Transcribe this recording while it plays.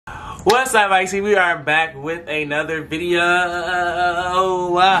What's up, Icy? We are back with another video.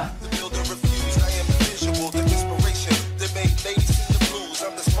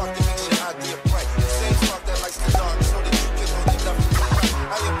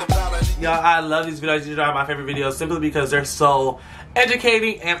 Y'all, I love these videos. These are my favorite videos simply because they're so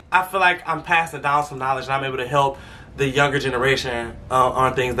educating, and I feel like I'm passing down some knowledge and I'm able to help the younger generation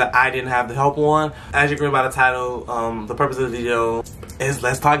on things that I didn't have the help on. As you can read by the title, the purpose of the video is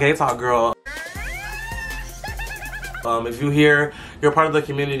Let's Talk Gay Talk, girl. If you hear you're part of the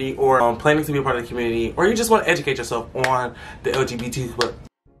community or planning to be a part of the community, or you just want to educate yourself on the LGBTQ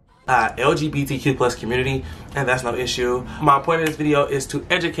plus community, and that's no issue. My point of this video is to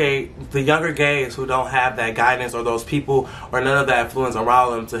educate the younger gays who don't have that guidance or those people or none of that influence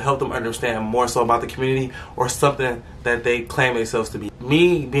around them to help them understand more so about the community or something that they claim themselves to be.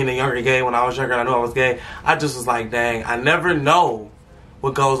 Me being a younger gay, when I was younger and I knew I was gay, I just was like, dang, I never know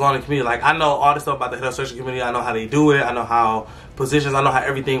what goes on in the community. Like, I know all this stuff about the heterosexual community, I know how they do it, I know how positions, I know how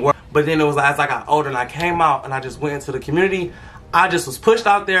everything works. But then it was like, as I got older and I came out and I just went into the community, I just was pushed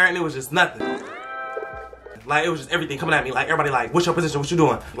out there and it was just nothing. Like, it was just everything coming at me. Like, everybody like, what's your position? What you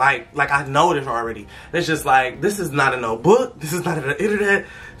doing? Like I know this already. And it's just like, this is not in no book. This is not in the internet.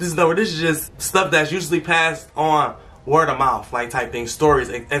 This is just stuff that's usually passed on word of mouth, like type thing, stories,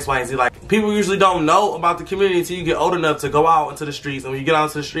 X, Y, and Z. Like, people usually don't know about the community until you get old enough to go out into the streets. And when you get out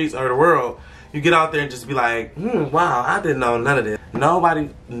into the streets or the world, you get out there and just be like, wow, I didn't know none of this. I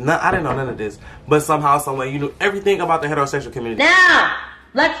didn't know none of this. But somehow, someway, you knew everything about the heterosexual community. Now,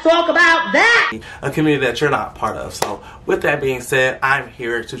 let's talk about that! A community that you're not part of. So, with that being said, I'm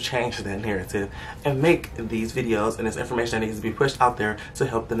here to change that narrative and make these videos and this information that needs to be pushed out there to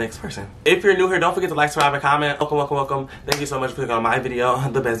help the next person. If you're new here, don't forget to like, subscribe, and comment. Welcome, welcome, welcome. Thank you so much for clicking on my video,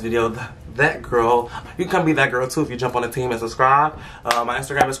 the best video, that girl. You can come be that girl too if you jump on the team and subscribe. My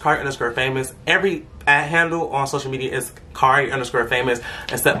Instagram is Kari_famous. Every handle on social media is Kari_famous,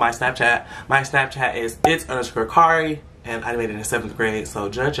 except my Snapchat. My Snapchat is it's_Kari. And I made it in 7th grade, so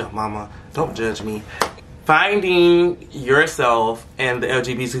judge your mama. Don't judge me. Finding yourself and the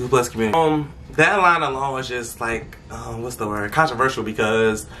LGBTQ plus community. That line alone is just like, what's the word? Controversial,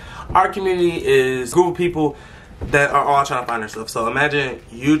 because our community is a group of people that are all trying to find themselves. So imagine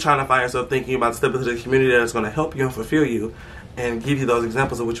you trying to find yourself, thinking about stepping into the community that's going to help you and fulfill you and give you those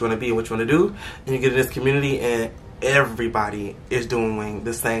examples of what you want to be and what you want to do. And you get in this community and everybody is doing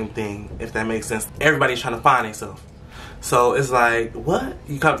the same thing, if that makes sense. Everybody's trying to find themselves. So it's like, what?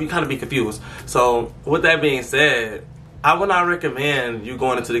 You kind of be confused. So with that being said, I would not recommend you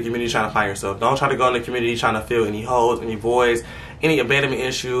going into the community trying to find yourself. Don't try to go in the community trying to fill any holes, any voids, any abandonment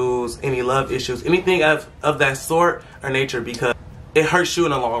issues, any love issues, anything of that sort or nature, because it hurts you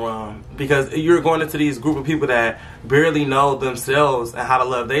in the long run. Because you're going into these group of people that barely know themselves and how to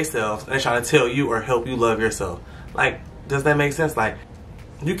love themselves, and they're trying to tell you or help you love yourself. Like, does that make sense? Like,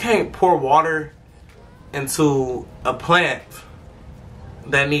 you can't pour water into a plant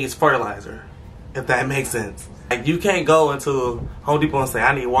that needs fertilizer, if that makes sense. Like, you can't go into Home Depot and say,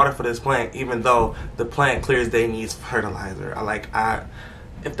 I need water for this plant, even though the plant clear as day needs fertilizer.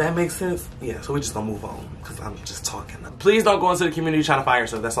 If that makes sense. Yeah, so we're just gonna move on, because I'm just talking. Please don't go into the community trying to find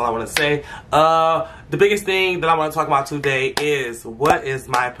yourself. That's all I want to say. The biggest thing that I want to talk about today is, what is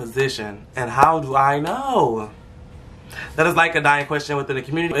my position and how do I know? That is like a dying question within the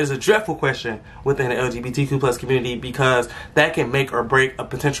community. It is a dreadful question within the LGBTQ plus community, because that can make or break a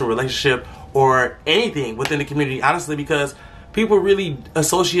potential relationship or anything within the community, honestly, because people really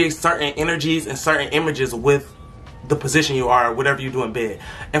associate certain energies and certain images with the position you are, whatever you do in bed.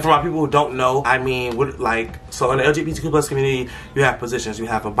 And for my people who don't know, I mean, so in the LGBTQ plus community, you have positions. You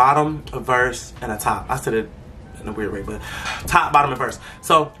have a bottom, a verse, and a top. I said it in a weird way, but top, bottom, and verse.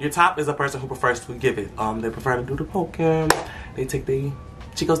 So your top is a person who prefers to give it. They prefer to do the poking. They take the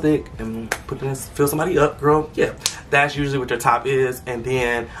Chico stick and put it in, fill somebody up, girl. Yeah, that's usually what your top is. And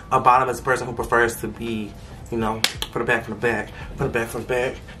then a bottom is a person who prefers to be, you know, put it back from the back, put it back from the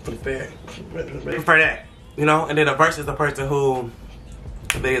back, put it back. Prefer that, you know. And then a verse is the person who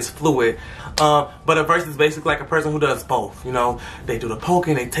is fluid. But a verse is basically like a person who does both. You know, they do the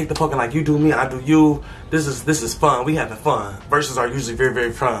poking, they take the poking, like you do me, I do you. This is fun. We having fun. Verses are usually very,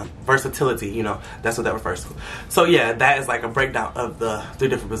 very fun. Versatility, you know, that's what that refers to. So yeah, that is like a breakdown of the 3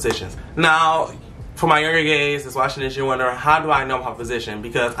 different positions. Now, for my younger gays that's watching this, you wonder, how do I know my position?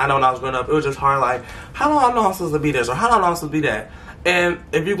 Because I know when I was growing up, it was just hard, like, how do I know I'm supposed to be this, or how do I know I'm supposed to be that? And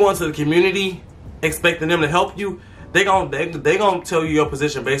if you go into the community expecting them to help you, they gonna tell you your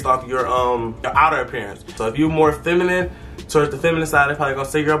position based off your outer appearance. So if you're more feminine, towards the feminine side, they're probably gonna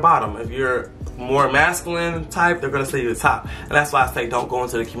say you're a bottom. If you're more masculine type, they're gonna say you're the top. And that's why I say don't go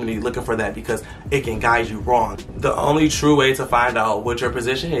into the community looking for that, because it can guide you wrong. The only true way to find out what your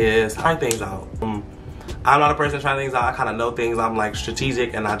position is, try things out. I'm not a person trying things out. I kind of know things. I'm like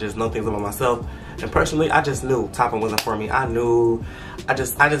strategic, and I just know things about myself. And personally, I just knew topping wasn't for me. I just knew,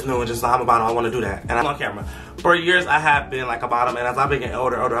 and just I'm a bottom. I want to do that, and I'm on camera. For years, I have been like a bottom, and as I've been getting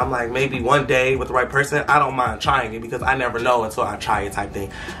older, I'm like, maybe one day with the right person, I don't mind trying it, because I never know until I try it type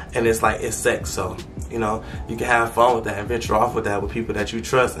thing. And it's like, it's sex, so you know, you can have fun with that and venture off with that with people that you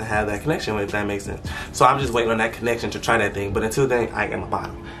trust and have that connection with, if that makes sense. So I'm just waiting on that connection to try that thing. But until then, I am a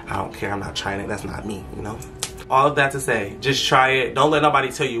bottom. I don't care. I'm not trying it. That's not me, you know. All of that to say, just try it. Don't let nobody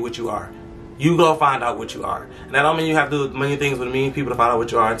tell you what you are. You go find out what you are. And that don't mean you have to do many things with many people to find out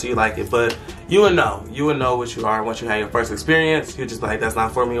what you are until you like it. But you would know. You would know what you are once you have your first experience. You're just like, that's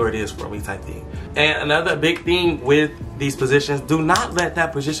not for me, or it is for me type thing. And another big thing with these positions, do not let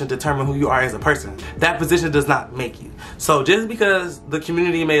that position determine who you are as a person. That position does not make you. So just because the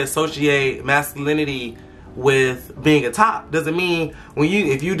community may associate masculinity with being a top doesn't mean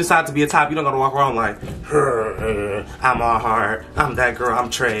if you decide to be a top, you don't gotta walk around like, I'm all hard, I'm that girl, I'm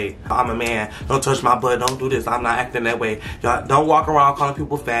Trey, I'm a man, don't touch my butt, don't do this, I'm not acting that way. Y'all don't walk around calling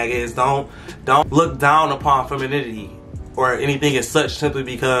people faggots. Don't look down upon femininity or anything as such simply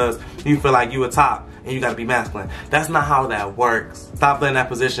because you feel like you a top and you gotta be masculine. That's not how that works. Stop letting that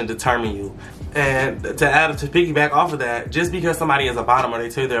position determine you. And to piggyback off of that, just because somebody is a bottom or they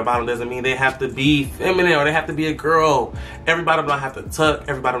tell you they're a bottom doesn't mean they have to be feminine or they have to be a girl. Everybody don't have to tuck,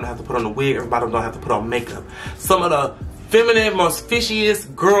 everybody don't have to put on a wig, everybody don't have to put on makeup. Some of the feminine, most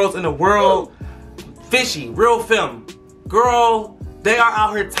fishiest girls in the world, fishy, real femme, girl, they are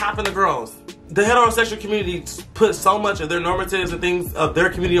out here topping the girls. The heterosexual community puts so much of their normatives and things of their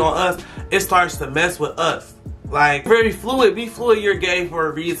community on us, it starts to mess with us. Like, very fluid. Be fluid. You're gay for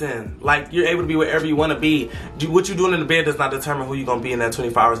a reason. Like, you're able to be wherever you want to be. What you're doing in the bed does not determine who you're going to be in that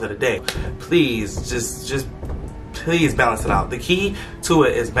 24 hours of the day. Please, just please balance it out. The key to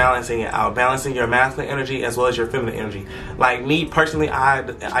it is balancing it out. Balancing your masculine energy as well as your feminine energy. Like me, personally, I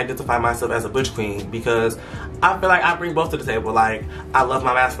identify myself as a butch queen because I feel like I bring both to the table. Like, I love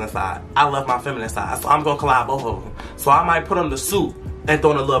my masculine side. I love my feminine side. So I'm going to collide both of them. So I might put on the suit and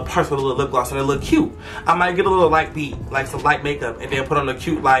throw in a little purse with a little lip gloss and it look cute. I might get a little light beat, like some light makeup, and then put on a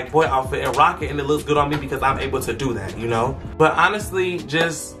cute like boy outfit and rock it, and it looks good on me because I'm able to do that, you know? But honestly,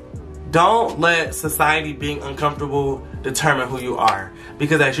 just don't let society being uncomfortable determine who you are,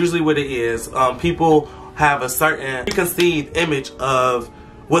 because that's usually what it is. People have a certain preconceived image of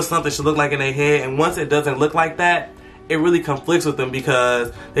what something should look like in their head, and once it doesn't look like that, it really conflicts with them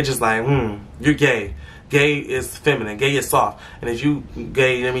because they're just like, you're gay. Gay is feminine. Gay is soft. And if you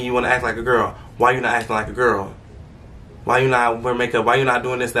gay, I mean you want to act like a girl. Why you not acting like a girl? Why you not wear makeup? Why you not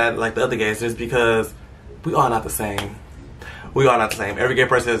doing this, that, like the other gays? It's because we are not the same. We are not the same. Every gay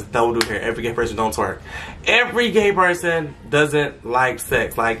person is don't do hair. Every gay person don't twerk. Every gay person doesn't like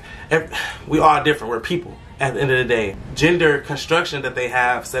sex. Like, we are different. We're people at the end of the day. Gender construction that they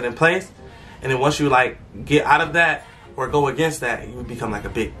have set in place, and then once you like get out of that or go against that, you become like a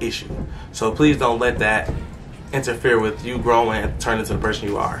big issue. So please don't let that interfere with you growing and turn into the person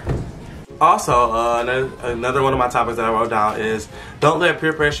you are. Also, another one of my topics that I wrote down is don't let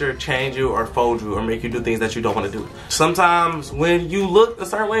peer pressure change you or fold you or make you do things that you don't want to do. Sometimes when you look a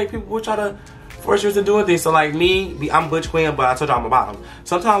certain way, people will try to force you into doing things. So like me, I'm butch queen, but I told you I'm a bottom.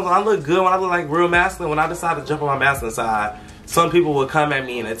 Sometimes when I look good, when I look like real masculine, when I decide to jump on my masculine side, some people will come at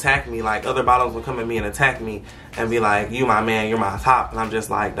me and attack me, like other bottoms will come at me and attack me and be like, you my man, you're my top. And I'm just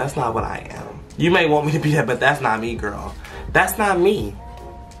like, that's not what I am. You may want me to be that, but that's not me, girl. That's not me.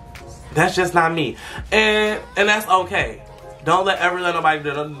 That's just not me. And that's okay. Don't let nobody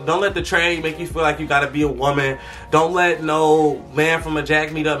do. Don't let the trade make you feel like you gotta be a woman. Don't let no man from a jack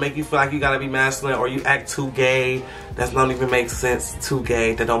meetup make you feel like you gotta be masculine or you act too gay. That don't even make sense. Too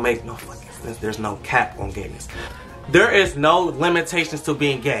gay. That don't make no fucking sense. There's no cap on gayness. There is no limitations to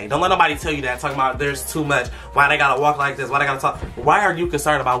being gay. Don't let nobody tell you that. Talking about there's too much. Why they gotta walk like this? Why they gotta talk? Why are you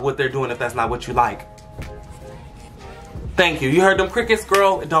concerned about what they're doing if that's not what you like? Thank you. You heard them crickets,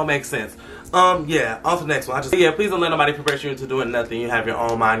 girl? It don't make sense. Yeah, on to the next one. Please don't let nobody pressure you into doing nothing. You have your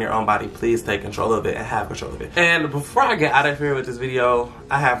own mind, your own body. Please take control of it and have control of it. And before I get out of here with this video,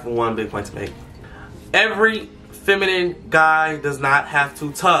 I have one big point to make. Every feminine guy does not have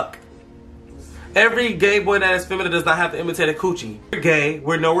to tuck. Every gay boy that is feminine does not have to imitate a coochie. We're gay.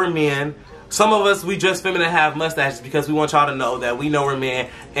 We're men. Some of us, we dress feminine and have mustaches because we want y'all to know that we know we're men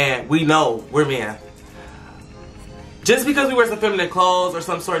and we know we're men. Just because we wear some feminine clothes or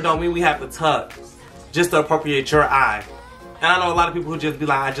some sort don't mean we have to tuck just to appropriate your eye. And I know a lot of people who just be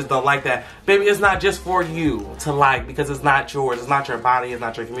like, I just don't like that. Baby, it's not just for you to like, because it's not yours. It's not your body. It's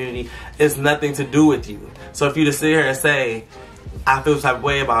not your community. It's nothing to do with you. So if you just sit here and say, I feel this type of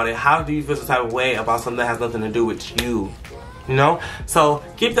way about it, how do you feel this type of way about something that has nothing to do with you? You know? So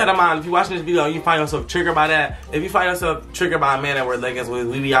keep that in mind. If you're watching this video and you find yourself triggered by that, if you find yourself triggered by a man that wears leggings with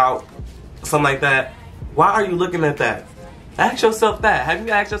we be out, something like that, why are you looking at that? Ask yourself that. Have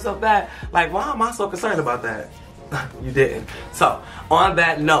you asked yourself that? Like, why am I so concerned about that? You didn't. So, on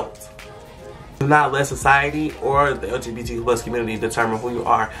that note, do not let society or the LGBTQ plus community determine who you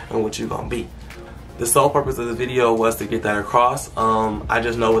are and what you're going to be. The sole purpose of the video was to get that across. I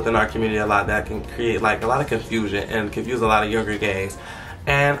just know within our community a lot that can create like a lot of confusion and confuse a lot of younger gays.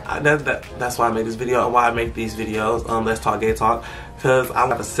 And that's why I made this video and why I make these videos, Let's Talk Gay Talk, because I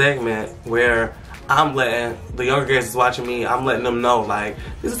have a segment where I'm letting the younger gays that's watching me, I'm letting them know like,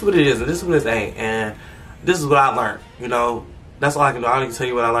 this is what it is and this is what it ain't, and this is what I learned. You know, that's all I can do. I can tell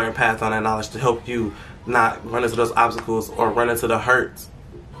you what I learned, pass on that knowledge to help you not run into those obstacles or run into the hurts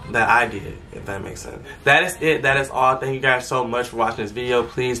that I did, if that makes sense. That is it. That is all. Thank you guys so much for watching this video.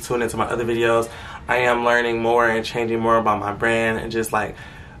 Please tune into my other videos. I am learning more and changing more about my brand and just like,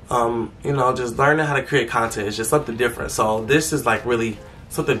 you know, just learning how to create content. It's just something different. So this is like really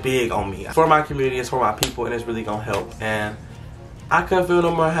something big on me. For my community, it's for my people, and it's really gonna help. And I couldn't feel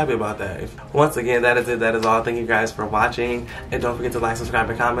no more happy about that. Once again, that is it. That is all. Thank you guys for watching. And don't forget to like, subscribe,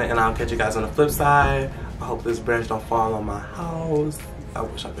 and comment. And I'll catch you guys on the flip side. I hope this branch don't fall on my house. I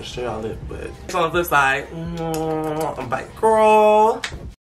wish I could show y'all it, but on the flip side, bye, girl.